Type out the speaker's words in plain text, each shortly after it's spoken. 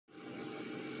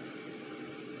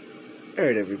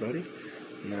Alright everybody,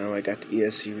 now I got the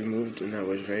ESC removed and I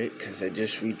was right because I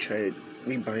just tried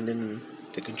rebinding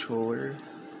the controller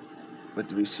with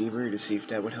the receiver to see if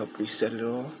that would help reset it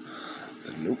all,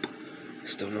 but nope,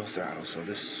 still no throttle, so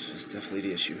this is definitely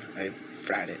the issue. I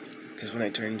fried it because when I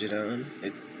turned it on,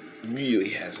 it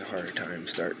really has a hard time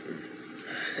starting.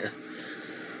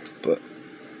 But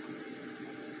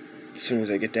as soon as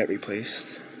I get that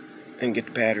replaced and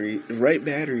get the right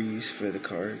batteries for the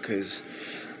car, because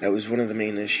that was one of the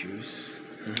main issues.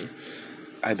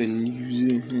 I've been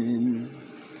using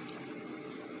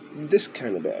this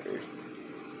kind of battery,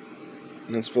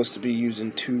 and I'm supposed to be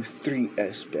using two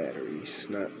 3S batteries,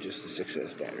 not just a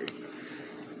 6S battery.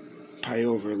 I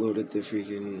overloaded the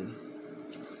freaking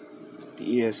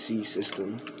ESC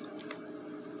system.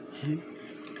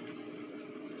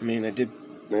 I mean, I did,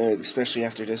 especially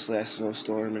after this last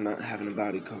snowstorm and not having a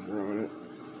body cover on it.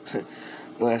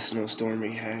 The last snowstorm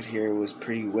we had here was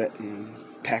pretty wet and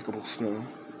packable snow.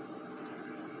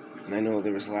 And I know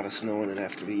there was a lot of snow in it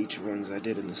after each runs I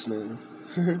did in the snow.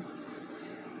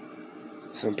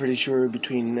 So I'm pretty sure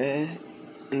between that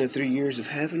and the 3 years of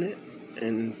having it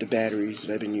and the batteries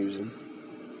that I've been using,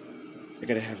 I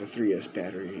gotta have a 3S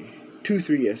battery. Two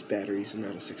 3S batteries and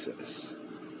not a 6S.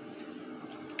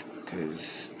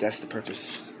 Because that's the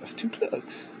purpose of two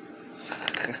plugs.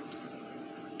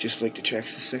 Just like the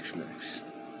Traxxas 6 Max.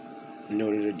 In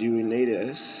order to do an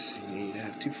 8S, you need to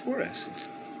have two 4S's.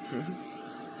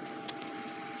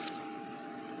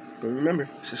 But remember,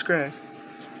 subscribe.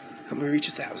 Help me reach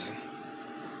 1,000.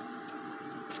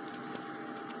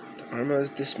 The Arrma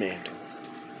is dismantled.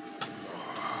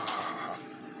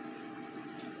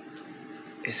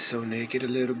 It's so naked a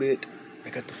little bit. I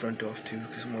got the front off too,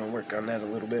 because I'm going to work on that a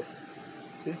little bit.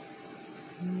 See?